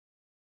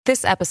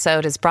This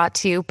episode is brought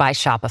to you by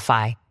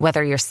Shopify.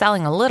 Whether you're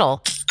selling a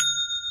little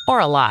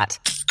or a lot,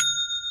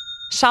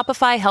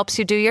 Shopify helps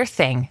you do your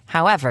thing,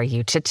 however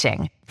you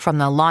cha-ching. From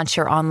the launch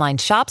your online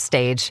shop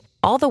stage,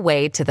 all the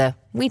way to the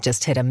we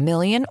just hit 1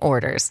 million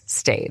orders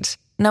stage.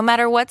 No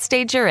matter what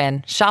stage you're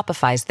in,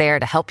 Shopify's there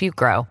to help you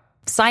grow.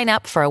 Sign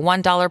up for a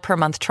 $1 per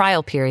month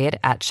trial period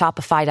at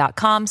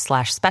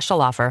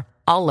shopify.com/special offer,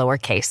 all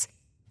lowercase.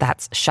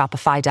 That's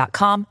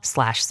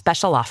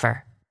shopify.com/special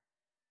offer.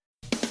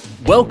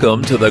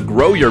 Welcome to the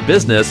Grow Your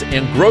Business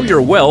and Grow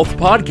Your Wealth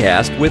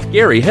podcast with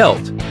Gary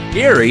Helt.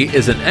 Gary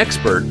is an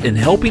expert in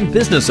helping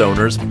business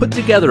owners put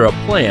together a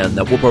plan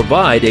that will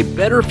provide a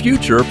better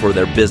future for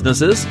their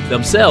businesses,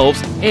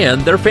 themselves,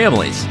 and their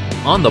families.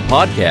 On the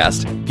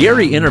podcast,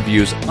 Gary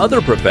interviews other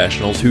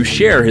professionals who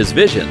share his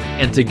vision,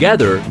 and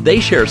together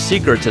they share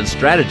secrets and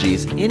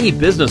strategies any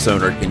business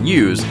owner can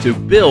use to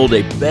build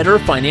a better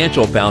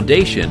financial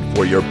foundation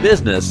for your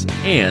business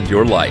and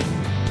your life.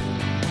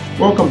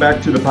 Welcome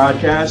back to the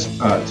podcast.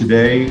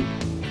 Today,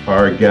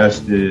 our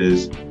guest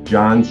is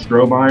John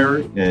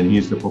Strohmeyer, and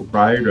he's the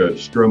proprietor of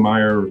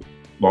Strohmeyer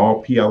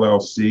Law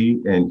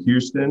PLLC in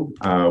Houston,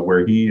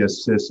 where he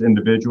assists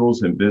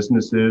individuals and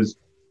businesses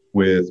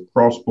with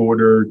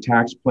cross-border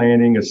tax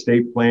planning,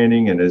 estate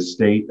planning, and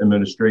estate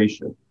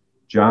administration.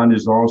 John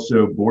is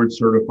also board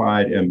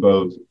certified in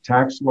both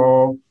tax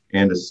law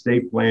and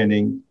estate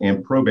planning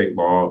and probate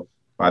law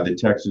by the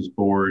Texas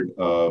Board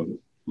of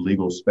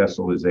Legal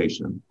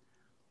Specialization.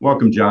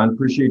 Welcome, John.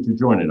 Appreciate you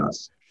joining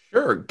us.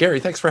 Sure.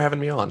 Gary, thanks for having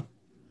me on.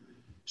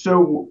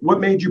 So what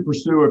made you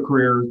pursue a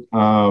career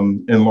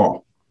in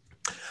law?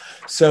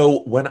 So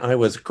when I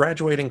was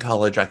graduating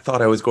college, I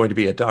thought I was going to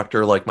be a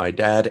doctor like my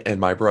dad and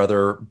my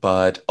brother,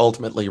 but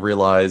ultimately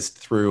realized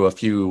through a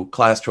few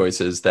class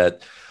choices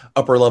that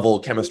upper level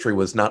chemistry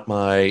was not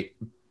my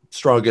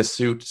strongest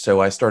suit. So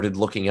I started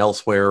looking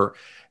elsewhere,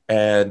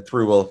 and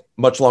through a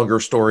much longer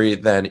story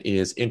than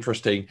is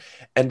interesting,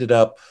 ended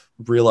up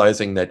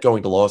realizing that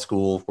going to law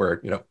school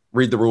where,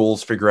 read the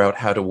rules, figure out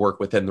how to work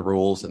within the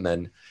rules, and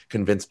then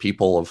convince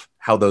people of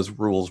how those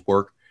rules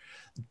work,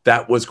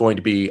 that was going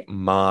to be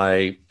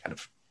my kind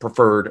of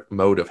preferred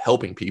mode of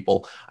helping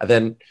people. I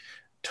then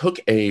took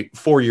a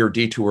 4-year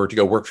detour to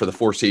go work for the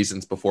Four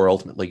Seasons before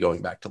ultimately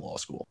going back to law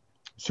school.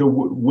 So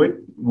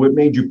what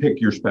made you pick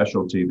your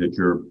specialty that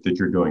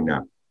you're doing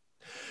now?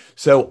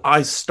 So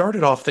I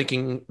started off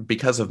thinking,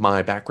 because of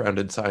my background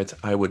in science,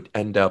 I would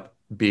end up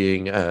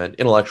being an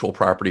intellectual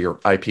property or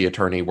IP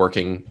attorney,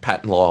 working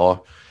patent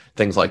law,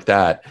 things like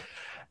that.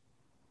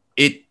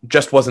 It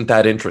just wasn't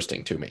that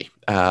interesting to me.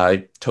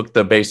 I took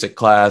the basic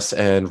class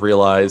and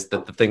realized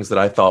that the things that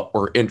I thought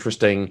were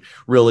interesting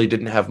really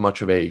didn't have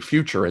much of a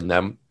future in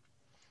them,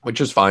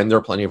 which is fine. There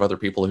are plenty of other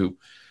people who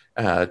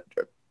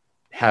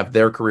have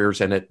their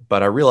careers in it,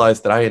 but I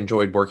realized that I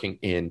enjoyed working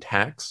in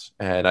tax,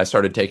 and I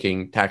started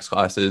taking tax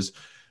classes,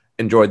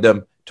 enjoyed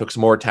them, took some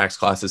more tax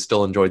classes,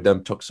 still enjoyed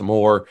them, took some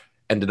more,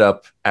 ended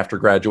up after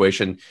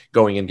graduation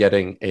going and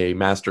getting a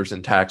master's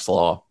in tax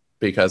law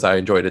because I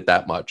enjoyed it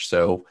that much.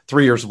 So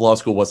 3 years of law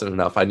school wasn't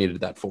enough. I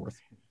needed that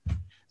fourth.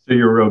 So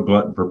you're a real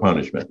glutton for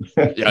punishment.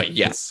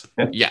 Yes.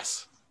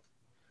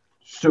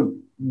 So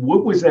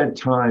what was that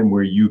time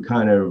where you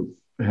kind of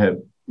have,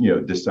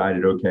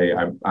 decided, okay,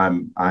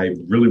 I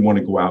really want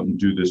to go out and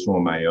do this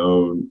on my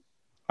own.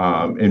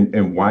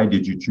 And why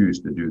did you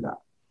choose to do that?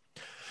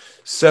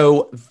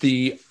 So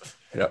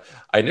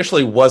I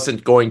initially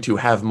wasn't going to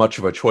have much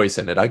of a choice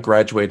in it. I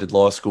graduated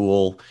law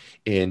school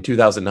in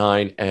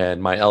 2009 and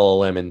my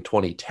LLM in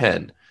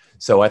 2010.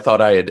 So I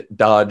thought I had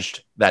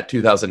dodged that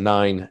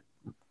 2009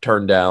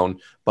 turn down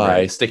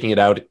by sticking it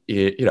out,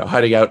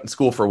 hiding out in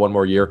school for one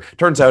more year.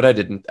 Turns out I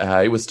didn't.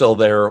 It was still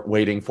there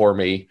waiting for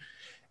me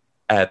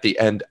at the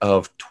end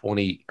of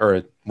when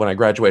I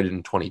graduated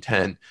in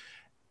 2010.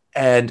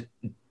 And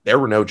there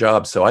were no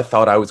jobs. So I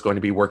thought I was going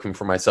to be working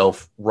for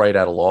myself right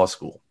out of law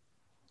school.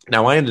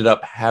 Now, I ended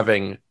up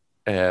finding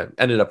a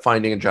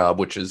job,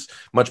 which is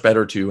much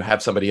better to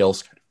have somebody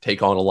else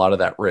take on a lot of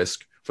that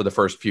risk for the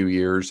first few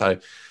years. I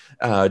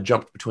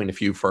jumped between a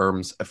few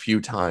firms a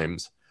few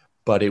times,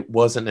 but it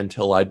wasn't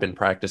until I'd been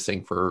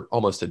practicing for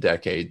almost a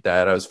decade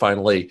that I was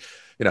finally,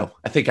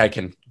 I think I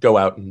can go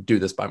out and do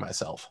this by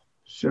myself.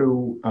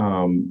 So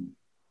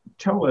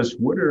tell us,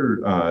 what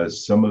are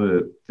some of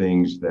the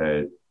things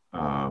that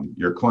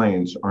your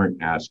clients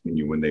aren't asking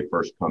you when they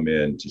first come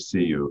in to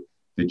see you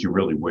that you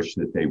really wish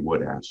that they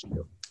would ask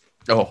you?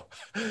 Oh,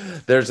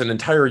 there's an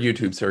entire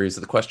YouTube series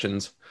of the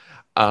questions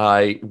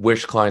I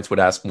wish clients would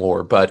ask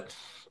more, but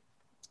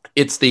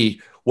it's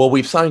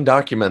we've signed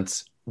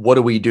documents. What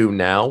do we do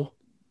now?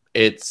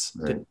 It's,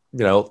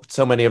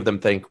 so many of them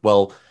think,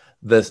 well,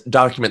 this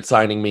document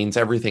signing means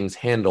everything's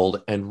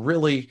handled. And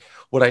really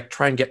what I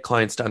try and get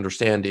clients to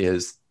understand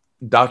is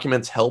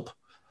documents help,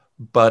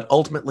 but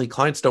ultimately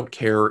clients don't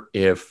care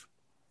if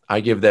I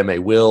give them a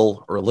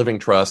will or a living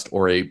trust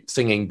or a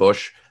singing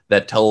bush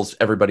that tells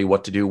everybody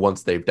what to do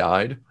once they've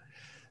died.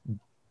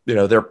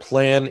 Their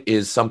plan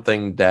is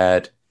something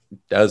that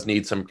does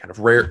need some kind of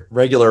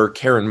regular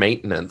care and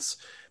maintenance,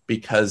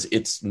 because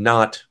it's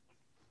not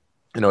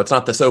It's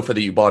not the sofa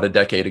that you bought a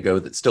decade ago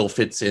that still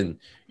fits in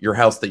your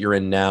house that you're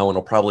in now, and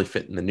will probably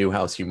fit in the new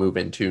house you move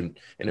into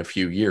in a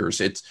few years.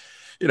 It's,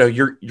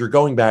 you're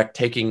going back,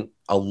 taking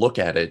a look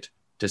at it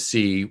to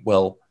see,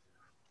 well,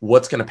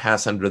 what's going to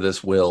pass under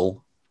this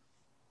will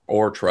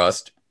or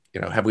trust?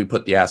 Have we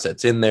put the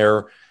assets in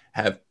there?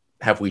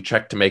 Have we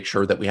checked to make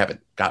sure that we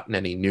haven't gotten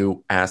any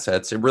new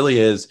assets? It really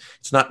is.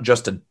 It's not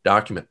just a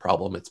document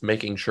problem. It's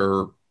making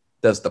sure,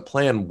 does the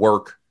plan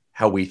work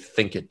how we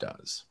think it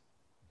does?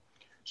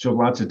 So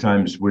lots of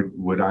times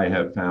what I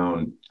have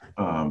found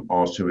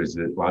also is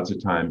that lots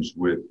of times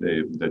with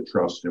the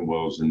trust and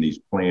wills and these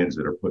plans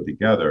that are put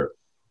together,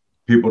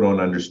 people don't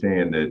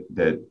understand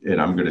that,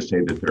 and I'm going to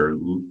say that they're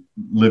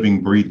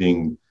living,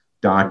 breathing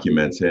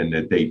documents, and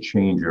that they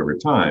change over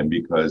time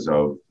because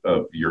of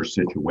your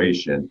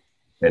situation.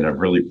 And I've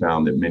really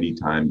found that many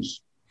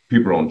times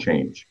people don't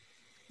change,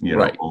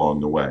 Right. along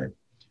the way.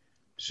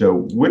 So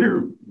what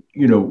are,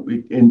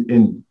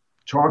 in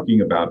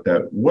talking about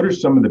that, what are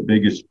some of the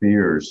biggest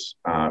fears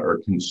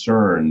or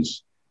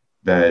concerns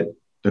that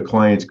the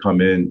clients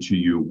come in to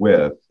you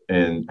with,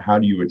 and how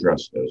do you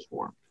address those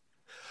for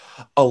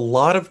them? A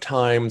lot of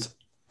times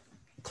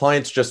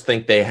clients just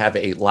think they have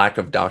a lack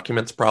of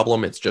documents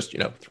problem. It's just,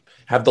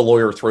 have the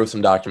lawyer throw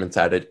some documents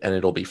at it and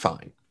it'll be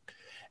fine.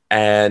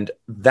 And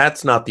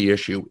that's not the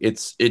issue.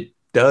 It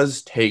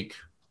does take,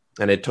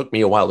 and it took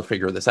me a while to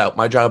figure this out.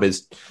 My job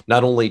is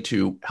not only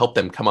to help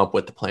them come up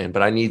with the plan,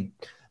 but I need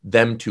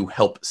them to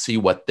help see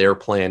what their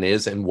plan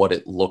is and what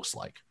it looks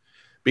like.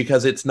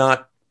 Because it's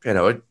not,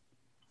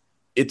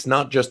 it's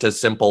not just as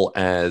simple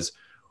as,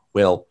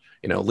 well,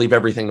 leave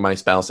everything to my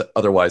spouse,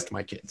 otherwise to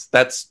my kids.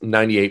 That's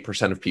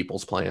 98% of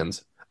people's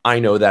plans. I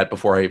know that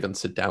before I even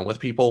sit down with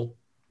people.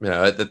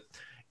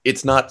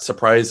 It's not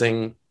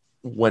surprising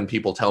when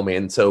people tell me.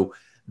 And so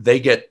they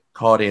get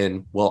caught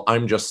in, well,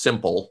 I'm just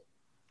simple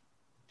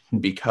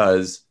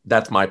because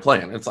that's my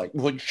plan. It's like,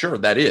 well, sure,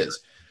 that is.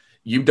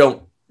 You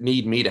don't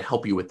need me to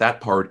help you with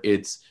that part.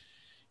 It's,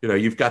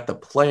 you've got the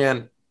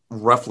plan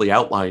roughly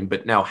outlined,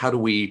 but now how do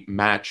we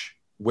match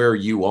where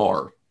you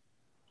are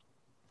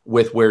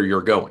with where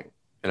you're going?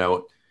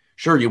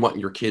 Sure, you want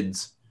your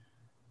kids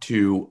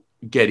to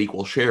get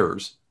equal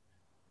shares,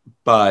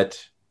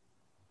 but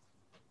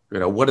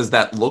what does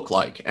that look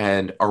like?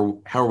 And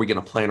how are we going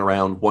to plan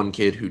around one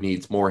kid who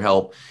needs more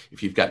help?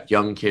 If you've got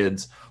young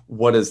kids,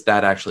 what does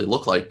that actually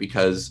look like?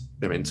 Because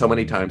so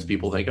many times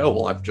people think, oh,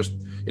 well, I've just,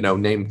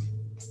 named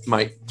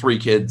my 3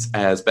 kids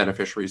as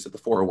beneficiaries of the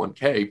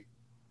 401k,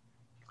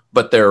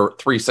 but they're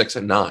 3, 6,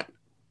 and 9.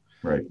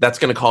 Right. That's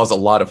going to cause a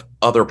lot of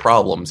other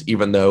problems,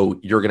 even though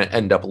you're going to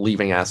end up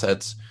leaving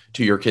assets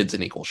to your kids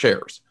in equal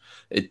shares.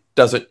 It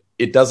doesn't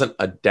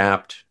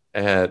adapt.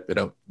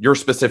 Your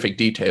specific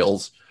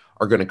details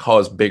are going to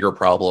cause bigger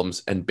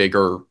problems and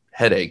bigger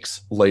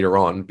headaches later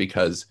on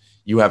because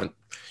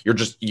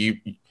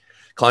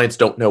clients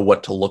don't know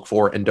what to look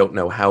for and don't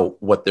know how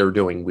what they're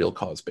doing will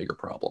cause bigger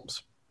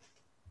problems.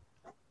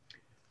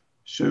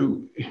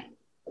 So,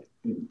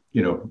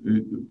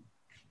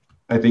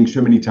 I think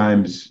so many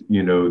times,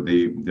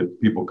 the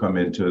people come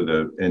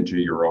into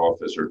your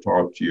office or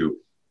talk to you,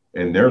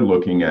 and they're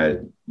looking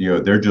at,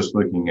 they're just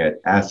looking at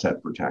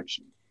asset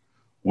protection.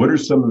 What are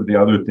some of the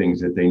other things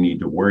that they need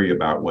to worry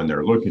about when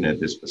they're looking at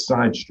this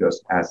besides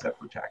just asset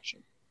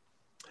protection?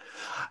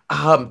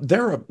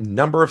 There are a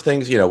number of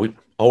things, we're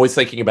always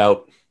thinking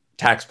about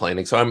tax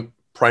planning. So I'm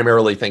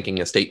primarily thinking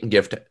estate and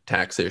gift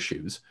tax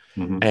issues.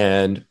 Mm-hmm.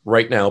 And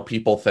right now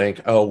people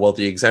think, oh, well,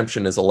 the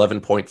exemption is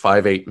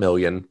 11.58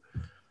 million.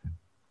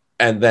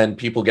 And then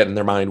people get in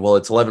their mind, well,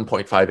 it's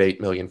 11.58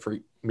 million for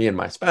me and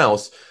my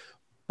spouse.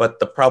 But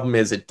the problem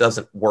is it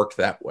doesn't work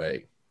that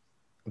way.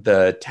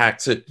 The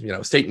tax,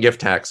 estate and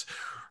gift tax,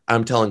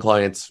 I'm telling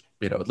clients,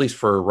 at least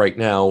for right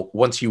now,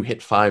 once you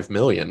hit 5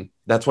 million,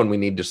 that's when we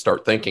need to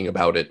start thinking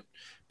about it,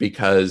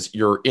 because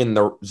you're in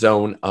the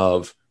zone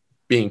of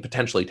being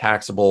potentially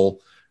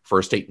taxable for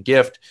estate and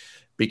gift,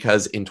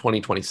 because in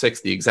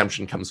 2026, the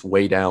exemption comes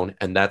way down.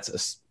 And that's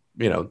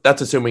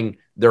assuming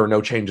there are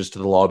no changes to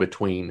the law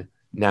between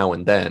now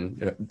and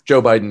then.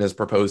 Joe Biden has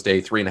proposed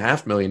a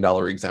 $3.5 million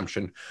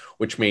exemption,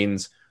 which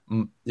means,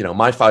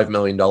 my $5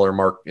 million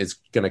mark is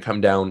going to come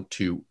down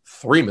to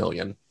 3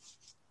 million.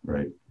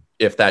 Right.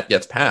 If that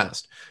gets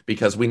passed,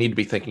 because we need to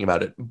be thinking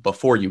about it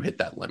before you hit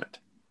that limit.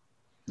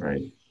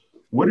 Right.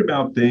 What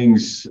about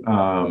things,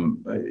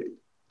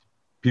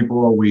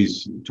 people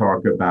always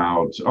talk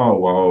about, oh,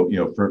 well,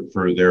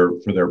 for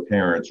their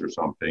parents or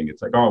something.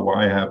 It's like, oh, well,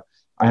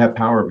 I have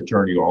power of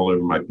attorney all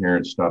over my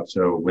parents' stuff.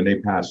 So when they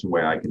pass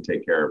away, I can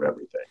take care of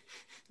everything.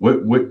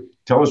 What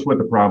tell us what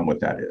the problem with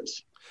that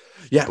is.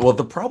 Yeah, well,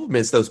 the problem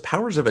is those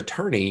powers of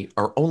attorney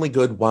are only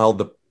good while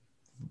the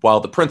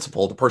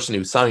principal, the person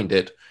who signed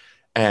it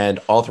and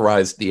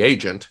authorized the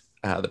agent,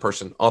 the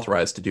person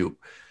authorized to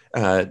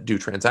do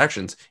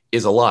transactions,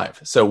 is alive.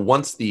 So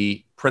once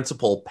the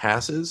principal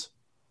passes,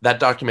 that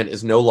document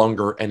is no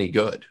longer any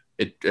good.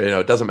 It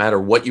doesn't matter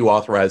what you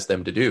authorize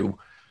them to do.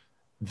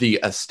 The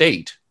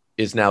estate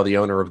is now the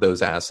owner of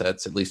those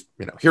assets. At least,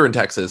 here in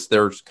Texas,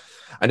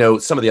 I know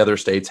some of the other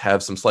states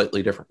have some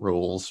slightly different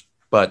rules,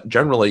 but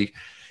generally,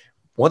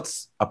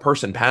 once a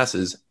person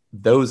passes,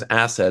 those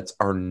assets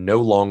are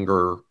no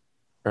longer,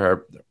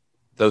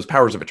 those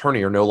powers of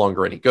attorney are no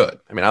longer any good.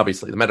 I mean,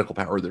 obviously the medical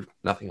power, there's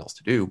nothing else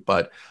to do,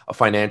 but a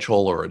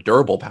financial or a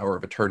durable power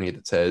of attorney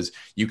that says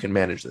you can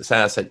manage this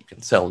asset, you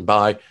can sell and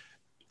buy,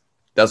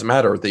 doesn't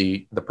matter.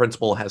 The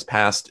principal has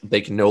passed.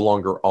 They can no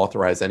longer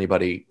authorize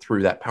anybody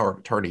through that power of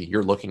attorney.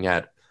 You're looking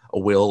at a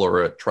will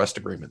or a trust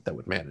agreement that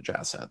would manage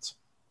assets.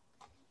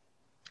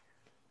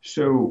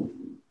 So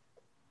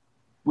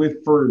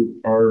for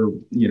our,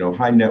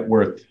 high net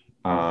worth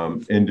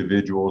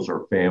individuals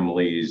or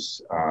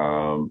families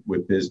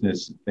with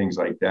business, things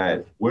like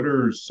that, what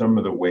are some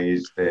of the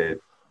ways that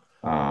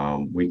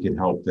we can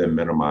help them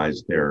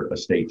minimize their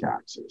estate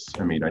taxes?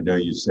 I mean, I know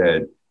you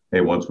said, hey,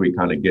 once we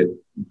kind of get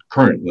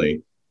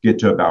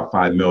to about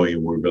 5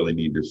 million, we really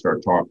need to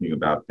start talking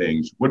about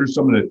things. What are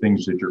some of the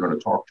things that you're going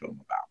to talk to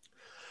them about?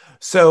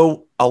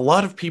 So a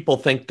lot of people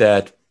think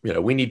that,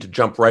 we need to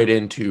jump right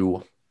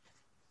into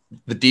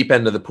the deep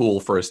end of the pool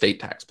for estate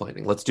tax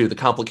planning. Let's do the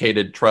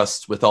complicated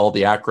trusts with all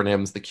the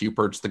acronyms, the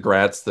CUPERTs, the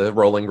GRATs, the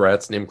rolling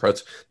GRATs,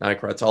 NIMCRATs,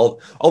 NICRATs,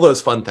 all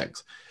those fun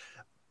things.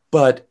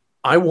 But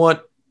I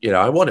want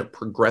to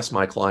progress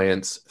my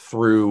clients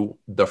through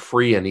the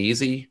free and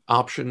easy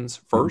options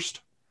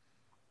first,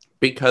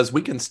 because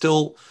we can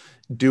still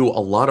do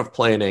a lot of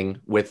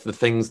planning with the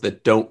things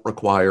that don't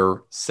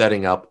require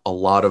setting up a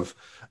lot of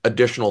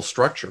additional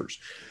structures.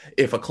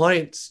 If a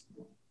client's,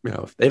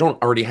 if they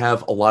don't already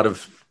have a lot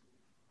of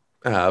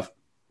if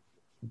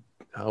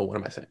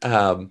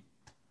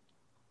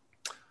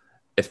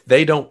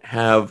they don't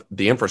have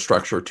the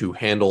infrastructure to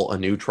handle a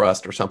new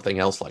trust or something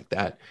else like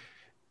that,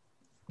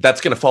 that's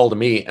going to fall to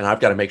me, and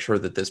I've got to make sure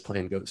that this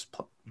plan goes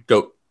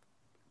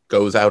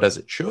out as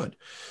it should.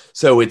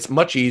 So it's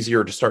much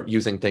easier to start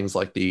using things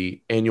like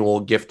the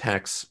annual gift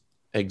tax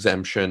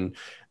exemption,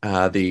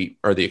 the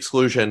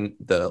exclusion,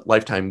 the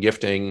lifetime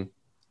gifting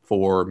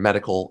for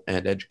medical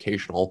and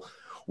educational.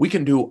 We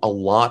can do a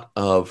lot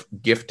of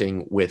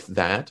gifting with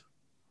that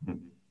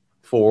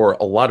for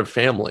a lot of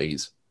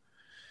families.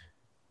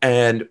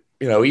 And,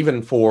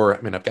 even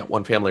I've got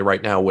one family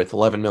right now with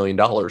 $11 million.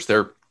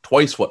 They're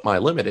twice what my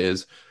limit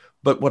is.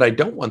 But what I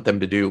don't want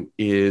them to do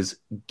is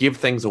give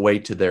things away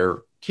to their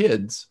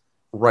kids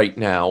right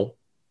now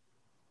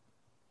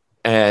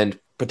and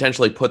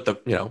potentially put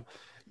the,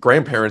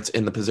 grandparents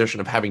in the position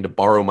of having to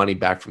borrow money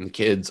back from the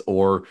kids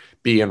or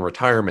be in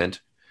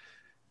retirement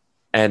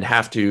and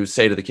have to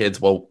say to the kids,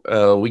 well,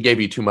 we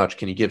gave you too much.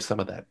 Can you give some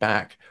of that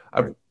back?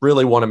 I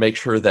really want to make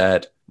sure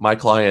that my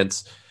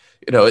clients,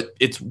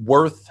 it's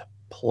worth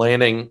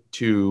planning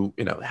to,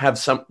 have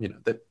some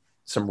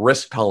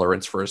risk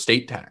tolerance for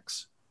estate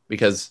tax,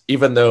 because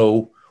even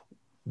though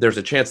there's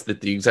a chance that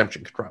the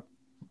exemption could drop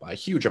by a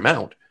huge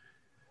amount,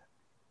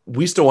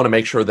 we still want to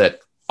make sure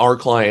that our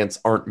clients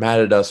aren't mad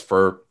at us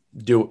for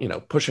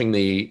pushing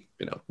the,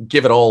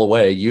 give it all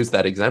away, use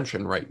that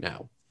exemption right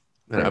now.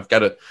 And I've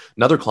got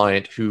another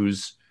client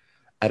who's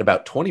at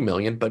about 20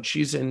 million, but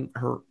she's in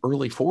her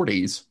early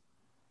 40s.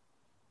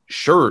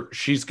 Sure,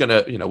 she's going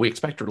to, we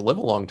expect her to live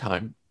a long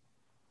time.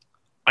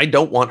 I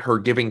don't want her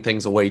giving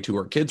things away to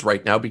her kids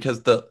right now,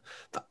 because the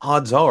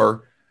odds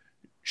are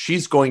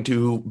she's going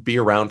to be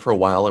around for a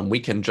while, and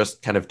we can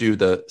just kind of do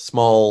the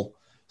small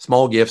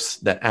gifts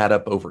that add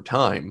up over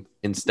time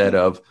instead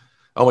of,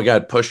 oh my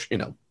God, push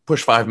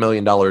 $5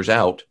 million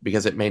out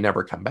because it may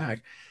never come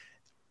back.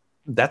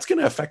 That's going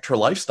to affect her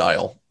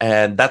lifestyle.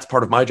 And that's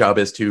part of my job,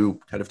 is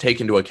to kind of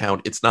take into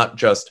account, it's not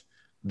just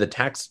the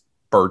tax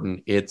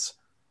burden, it's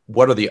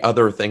what are the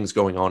other things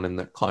going on in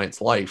the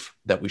client's life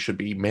that we should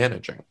be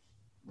managing.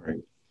 Right.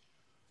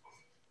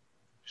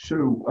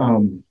 So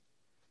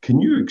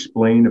can you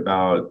explain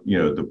about,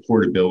 the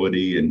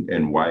portability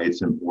and why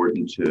it's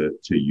important to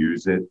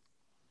use it?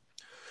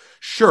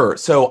 Sure.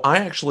 So I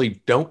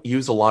actually don't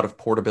use a lot of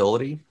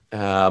portability.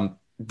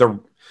 The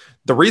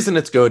reason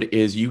it's good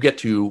is you get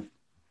to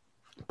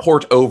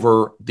port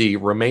over the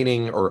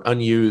remaining or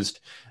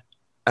unused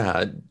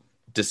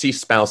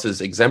deceased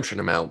spouse's exemption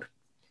amount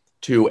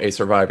to a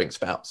surviving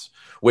spouse,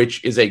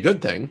 which is a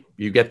good thing.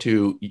 You get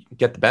to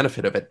get the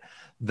benefit of it.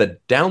 The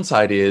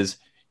downside is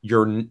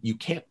you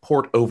can't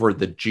port over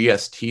the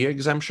GST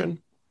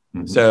exemption.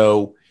 Mm-hmm.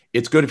 So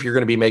it's good if you're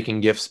going to be making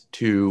gifts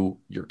to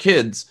your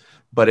kids,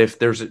 but if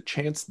there's a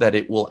chance that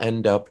it will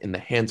end up in the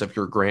hands of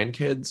your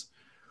grandkids,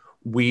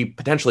 we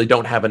potentially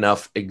don't have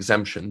enough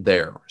exemption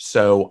there.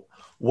 So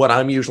what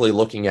I'm usually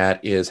looking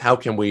at is how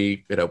can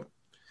we,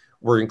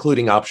 we're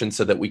including options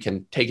so that we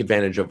can take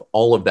advantage of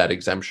all of that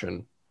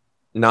exemption,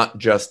 not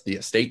just the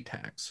estate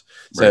tax.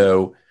 Right.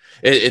 So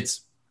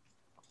it's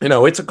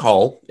a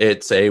call.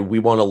 We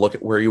want to look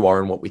at where you are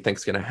and what we think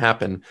is going to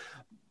happen.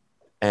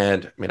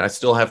 And I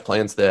still have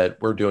plans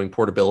that we're doing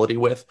portability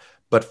with,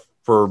 but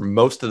for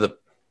most of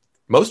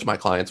my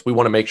clients, we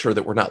want to make sure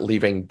that we're not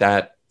leaving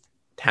that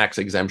tax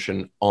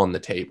exemption on the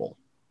table.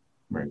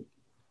 Right.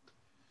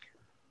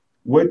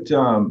 What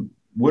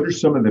what are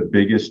some of the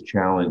biggest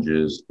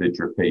challenges that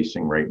you're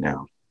facing right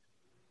now?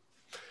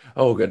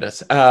 Oh,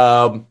 goodness.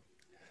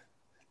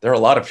 There are a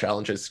lot of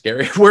challenges,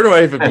 Gary. Where do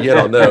I even begin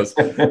on those?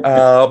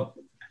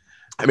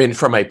 I mean,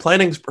 from a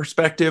planning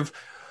perspective,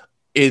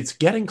 it's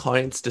getting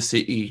clients to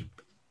see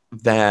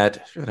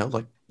that,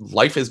 like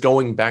life is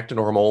going back to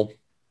normal.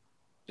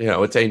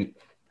 It's I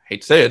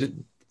hate to say it,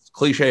 it's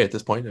cliche at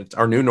this point. It's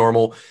our new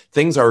normal.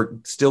 Things are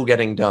still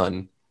getting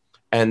done.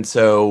 And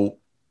so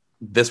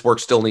this work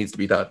still needs to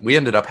be done. We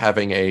ended up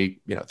having a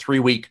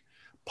 3-week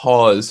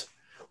pause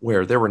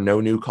where there were no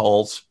new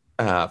calls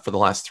for the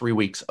last 3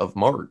 weeks of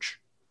March.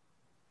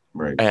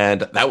 Right.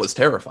 And that was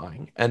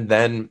terrifying. And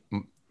then, I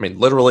mean,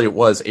 literally it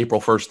was April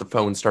 1st, the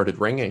phone started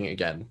ringing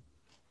again.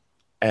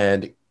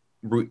 And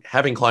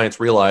having clients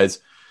realize,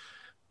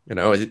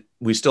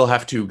 we still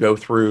have to go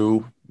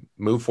through,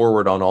 move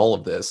forward on all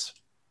of this.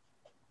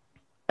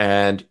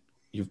 And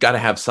you've got to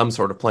have some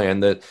sort of plan.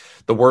 That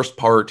the worst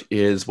part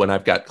is when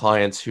I've got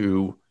clients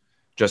who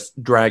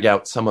just drag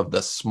out some of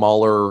the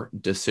smaller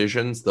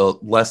decisions, the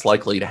less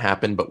likely to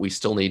happen, but we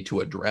still need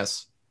to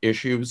address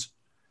issues.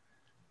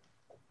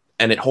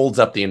 And it holds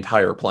up the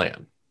entire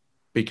plan.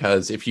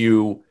 Because if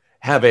you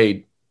have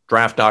a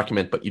draft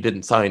document, but you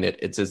didn't sign it,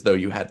 it's as though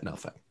you had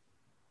nothing.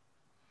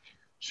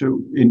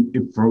 So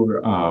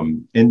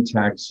in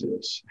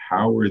Texas,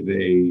 how are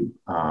they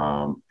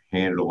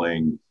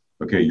handling,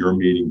 okay, you're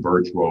meeting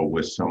virtual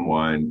with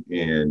someone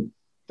and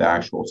the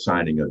actual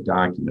signing of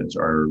documents?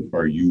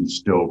 Are you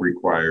still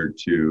required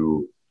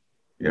to,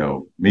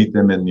 meet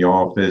them in the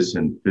office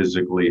and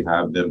physically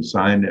have them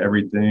sign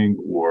everything?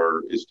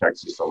 Or is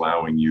Texas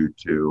allowing you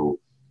to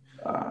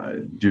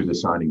do the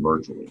signing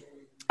virtually?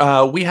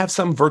 We have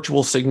some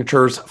virtual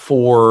signatures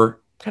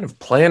for kind of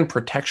plan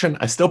protection.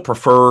 I still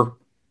prefer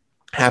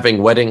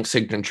having wedding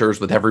signatures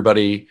with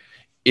everybody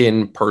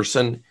in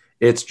person.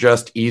 It's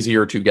just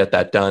easier to get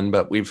that done,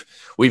 but we've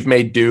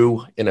made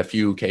do in a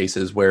few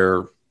cases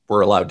where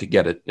we're allowed to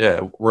get it.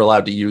 We're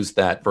allowed to use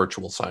that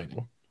virtual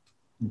signing.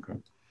 Okay.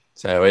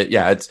 So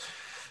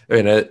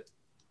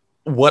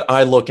what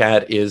I look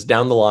at is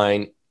down the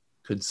line,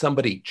 could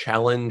somebody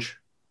challenge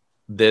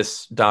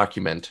this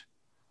document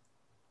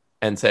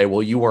and say,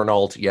 well, you weren't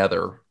all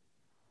together,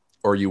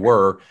 or you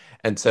were.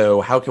 And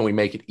so how can we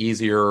make it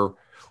easier?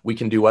 We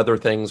can do other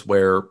things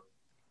where,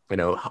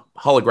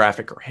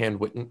 holographic or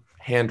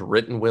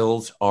handwritten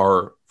wills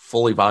are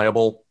fully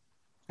viable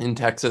in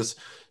Texas.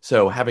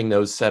 So having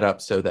those set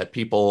up so that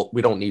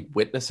we don't need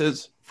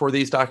witnesses for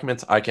these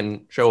documents. I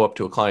can show up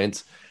to a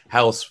client's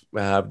house.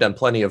 I've done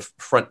plenty of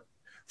front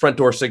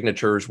door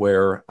signatures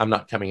where I'm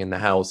not coming in the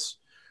house.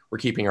 We're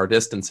keeping our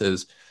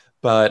distances,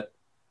 but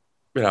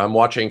I'm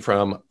watching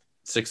from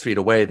 6 feet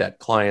away that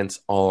clients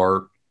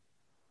are,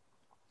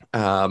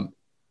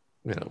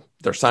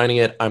 they're signing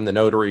it. I'm the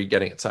notary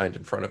getting it signed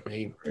in front of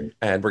me, right,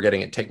 and we're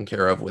getting it taken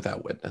care of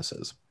without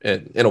witnesses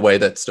in a way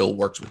that still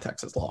works with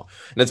Texas law.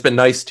 And it's been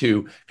nice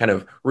to kind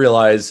of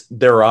realize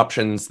there are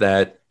options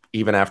that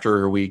even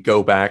after we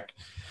go back,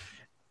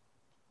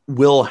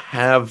 we'll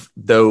have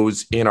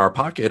those in our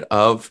pocket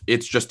of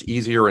it's just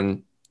easier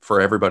and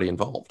for everybody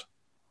involved.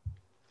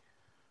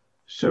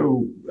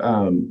 So,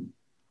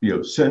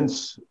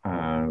 since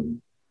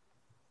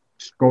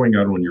going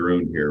out on your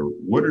own here,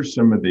 what are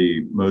some of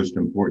the most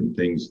important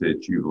things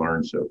that you've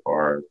learned so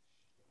far?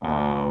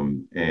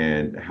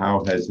 And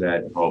how has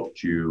that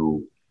helped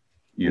you,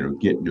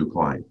 get new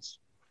clients?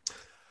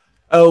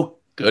 Oh,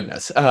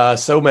 goodness.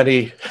 So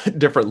many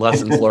different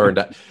lessons learned.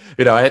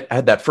 I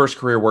had that first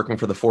career working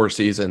for the Four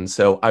Seasons.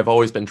 So I've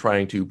always been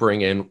trying to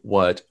bring in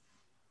what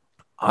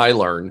I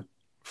learned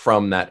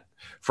from that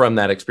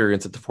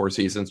experience at the Four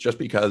Seasons, just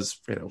because,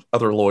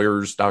 other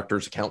lawyers,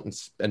 doctors,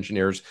 accountants,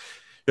 engineers,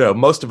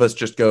 most of us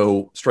just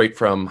go straight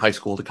from high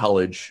school to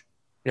college,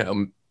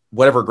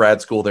 whatever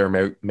grad school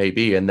there may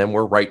be. And then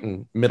we're right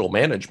in middle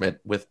management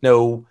with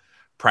no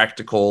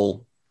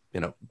practical,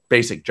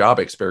 basic job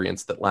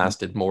experience that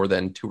lasted more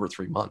than 2 or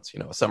 3 months,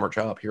 a summer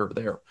job here or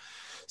there.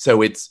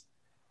 So it's,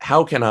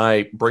 how can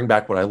I bring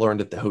back what I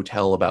learned at the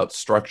hotel about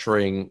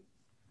structuring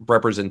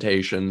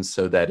representations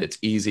so that it's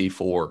easy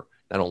for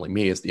not only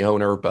me as the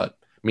owner, but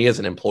me as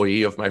an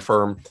employee of my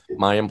firm,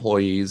 my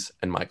employees,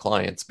 and my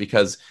clients,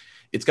 because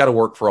it's got to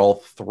work for all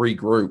three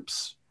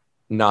groups,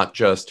 not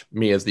just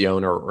me as the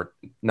owner, or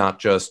not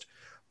just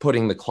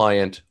putting the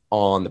client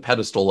on the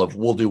pedestal of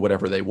we'll do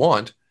whatever they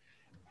want.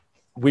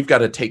 We've got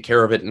to take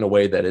care of it in a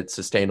way that it's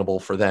sustainable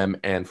for them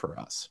and for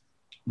us.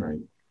 Right.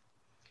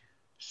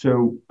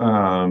 So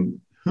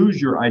who's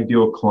your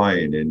ideal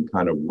client, and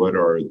kind of what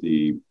are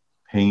the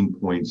pain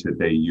points that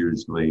they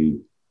usually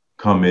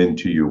come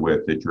into you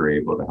with that you're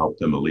able to help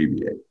them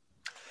alleviate?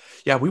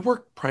 Yeah, we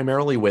work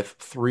primarily with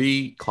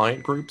 3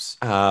 client groups,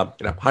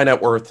 high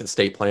net worth,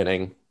 estate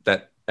planning,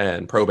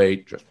 and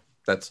probate.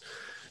 That's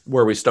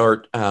where we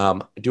start. I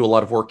do a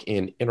lot of work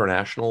in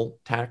international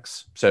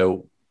tax.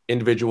 So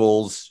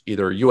individuals,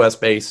 either US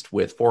based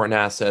with foreign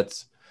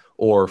assets,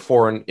 or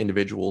foreign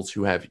individuals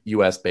who have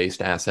US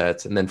based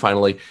assets. And then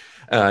finally,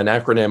 an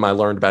acronym I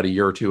learned about a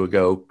year or 2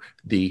 ago,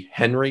 the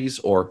Henrys,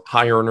 or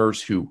high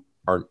earners who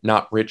are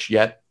not rich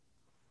yet.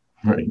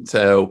 Right.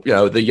 So,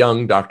 the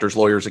young doctors,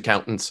 lawyers,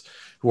 accountants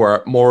who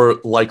are more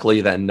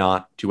likely than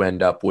not to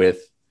end up with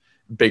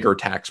bigger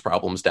tax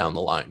problems down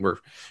the line. We're,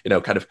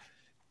 kind of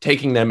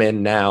taking them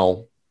in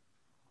now,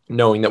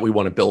 knowing that we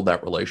want to build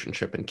that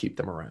relationship and keep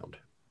them around.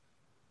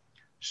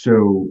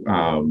 So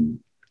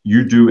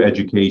you do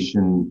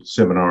education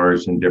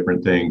seminars and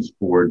different things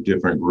for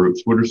different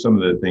groups. What are some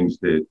of the things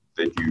that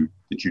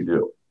you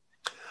do?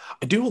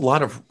 I do a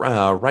lot of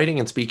writing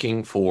and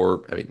speaking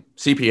for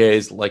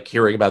CPAs, like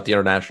hearing about the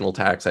international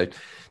tax. I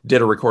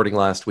did a recording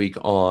last week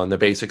on the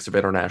basics of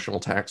international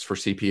tax for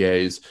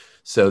CPAs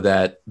so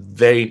that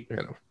they,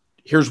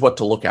 here's what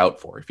to look out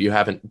for. If you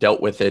haven't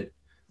dealt with it,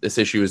 this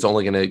issue is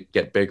only going to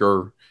get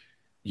bigger.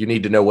 You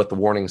need to know what the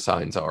warning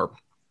signs are.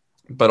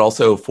 But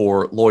also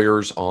for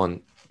lawyers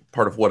on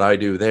part of what I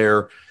do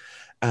there.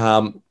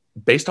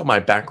 Based on my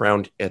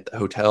background at the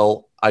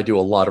hotel, I do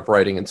a lot of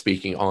writing and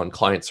speaking on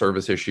client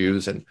service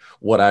issues and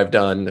what I've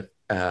done.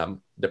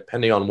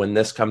 Depending on when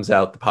this comes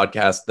out, the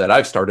podcast that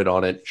I've started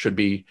on it should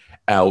be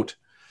out.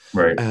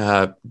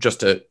 Right.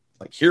 Just to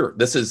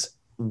this is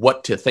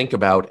what to think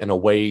about and a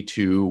way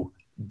to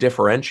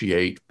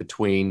differentiate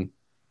between,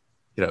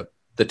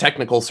 the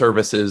technical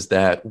services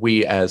that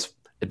we as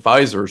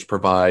advisors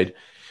provide.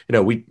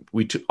 We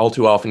all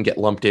too often get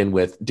lumped in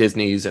with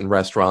Disney's and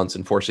restaurants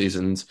and Four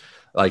Seasons,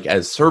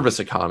 as service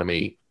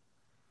economy.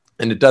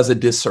 And it does a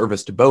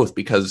disservice to both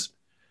because,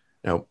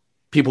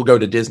 people go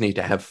to Disney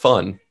to have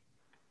fun.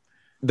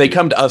 They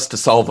come to us to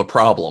solve a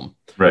problem.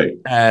 Right.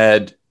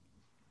 And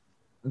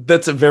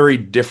that's a very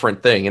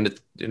different thing. And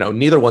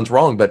neither one's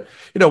wrong, but,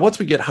 once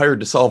we get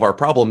hired to solve our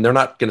problem, they're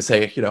not going to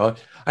say,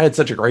 I had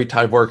such a great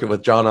time working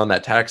with John on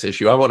that tax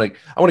issue. I want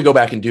to go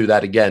back and do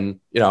that again.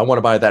 I want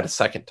to buy that a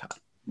second time.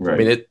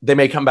 Right. They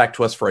may come back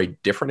to us for a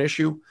different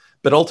issue,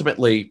 but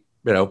ultimately,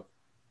 they're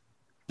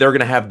going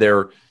to have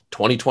their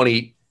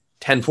 2020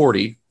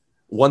 1040.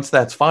 Once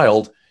that's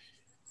filed,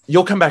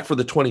 you'll come back for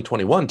the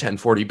 2021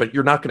 1040, but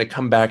you're not going to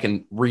come back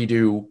and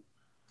redo.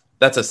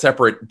 That's a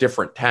separate,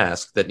 different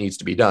task that needs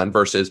to be done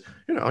versus,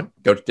 I'd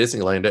go to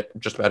Disneyland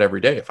just about every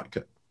day if I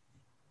could.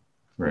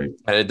 Right.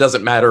 And it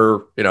doesn't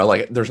matter,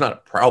 there's not a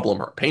problem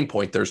or a pain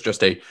point. There's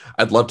just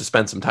I'd love to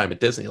spend some time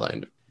at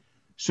Disneyland.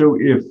 So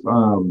if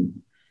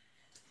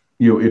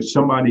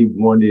somebody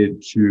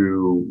wanted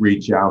to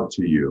reach out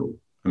to you,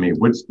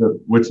 what's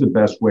the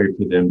best way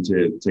for them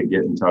to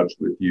get in touch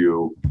with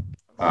you,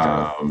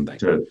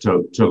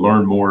 to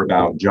learn more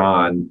about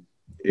John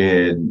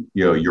and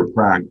your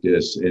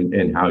practice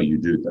and how you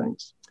do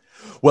things?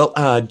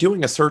 Well,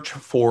 doing a search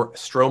for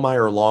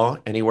Strohmeyer Law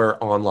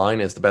anywhere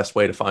online is the best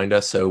way to find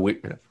us. So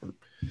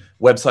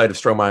website of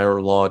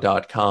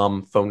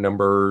strohmeyerlaw.com, phone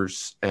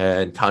numbers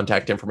and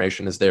contact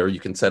information is there. You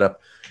can set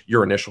up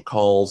your initial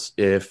calls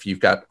if you've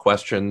got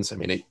questions.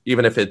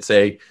 Even if it's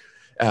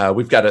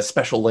we've got a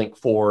special link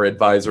for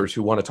advisors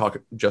who want to talk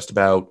just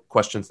about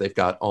questions they've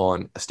got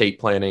on estate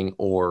planning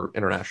or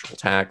international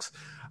tax.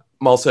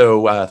 I'm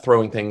also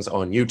throwing things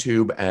on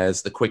YouTube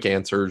as the quick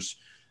answers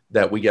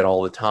that we get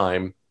all the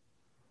time,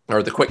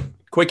 or the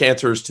quick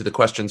answers to the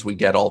questions we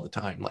get all the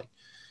time.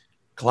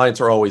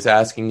 Clients are always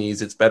asking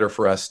these. It's better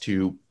for us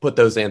to put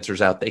those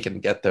answers out. They can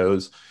get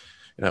those,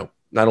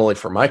 not only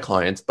for my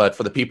clients, but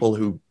for the people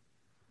who,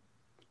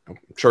 I'm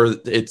sure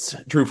it's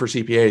true for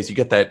CPAs. You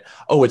get that,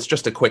 it's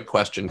just a quick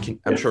question.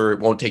 I'm sure it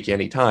won't take you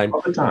any time.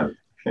 All the time.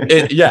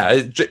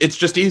 It's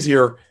just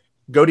easier.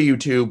 Go to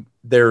YouTube.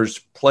 There's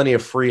plenty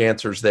of free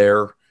answers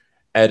there.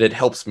 And it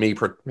helps me,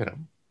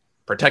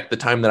 protect the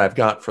time that I've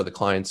got for the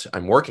clients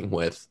I'm working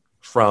with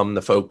from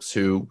the folks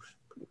who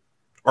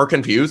are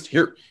confused.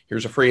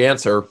 Here's a free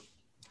answer.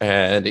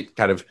 And it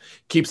kind of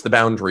keeps the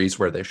boundaries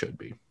where they should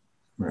be.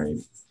 Right.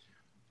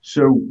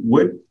 So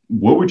what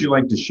would you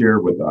like to share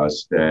with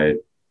us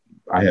that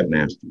I haven't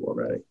asked you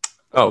already?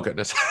 Oh,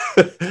 goodness.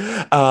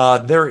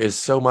 There is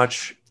so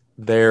much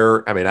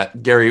there.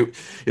 Gary,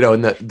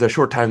 in the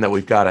short time that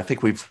we've got, I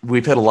think we've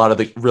hit a lot of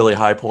the really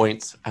high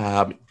points.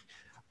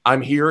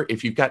 I'm here.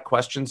 If you've got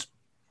questions,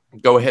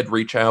 go ahead,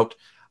 reach out.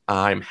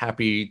 I'm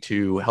happy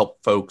to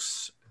help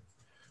folks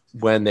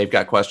when they've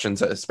got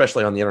questions,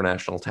 especially on the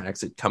international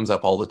tax. It comes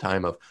up all the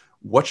time of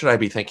what should I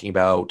be thinking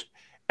about?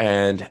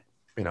 And,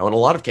 in a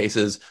lot of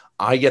cases,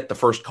 I get the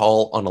first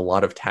call on a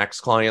lot of tax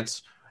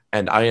clients,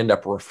 and I end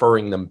up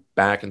referring them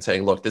back and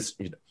saying, look,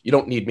 you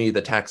don't need me,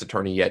 the tax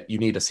attorney, yet. You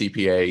need a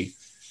CPA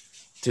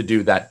to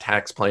do that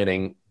tax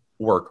planning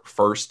work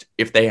first.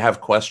 If they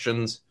have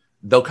questions,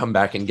 they'll come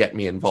back and get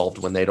me involved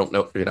when they don't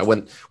know,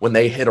 when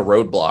they hit a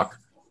roadblock.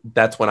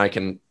 That's when I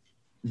can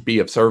be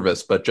of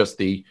service. But just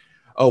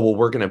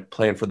we're going to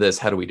plan for this.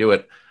 How do we do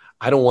it?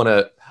 I don't want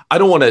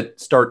to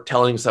start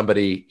telling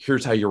somebody,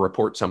 here's how you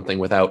report something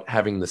without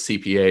having the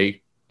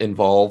CPA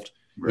involved,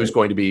 right, who's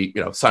going to be,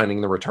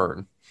 signing the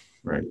return.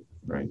 Right.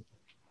 All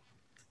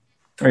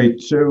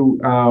right. So,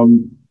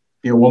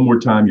 one more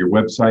time, your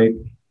website.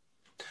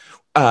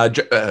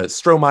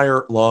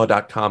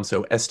 Strohmeyerlaw.com.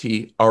 So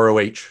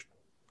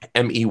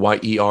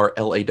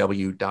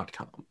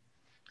Strohmeyerlaw.com.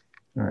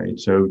 All right.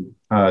 So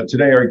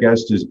today our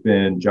guest has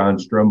been John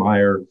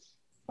Strohmeyer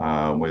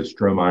with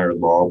Strohmeyer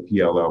Law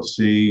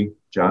PLLC.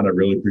 John, I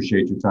really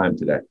appreciate your time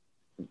today.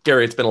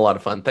 Gary, it's been a lot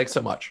of fun. Thanks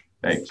so much.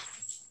 Thanks.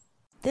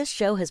 This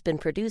show has been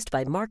produced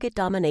by Market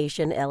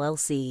Domination,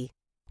 LLC.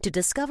 To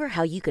discover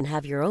how you can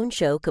have your own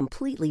show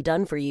completely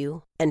done for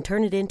you and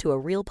turn it into a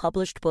real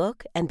published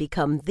book and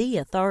become the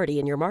authority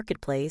in your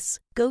marketplace,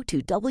 go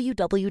to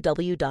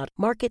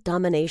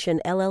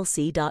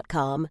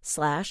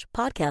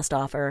www.marketdominationllc.com/podcast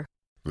offer.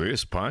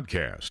 This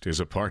podcast is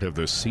a part of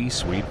the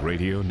C-Suite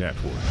Radio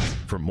Network.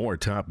 For more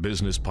top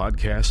business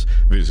podcasts,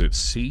 visit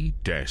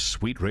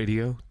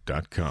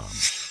c-suiteradio.com.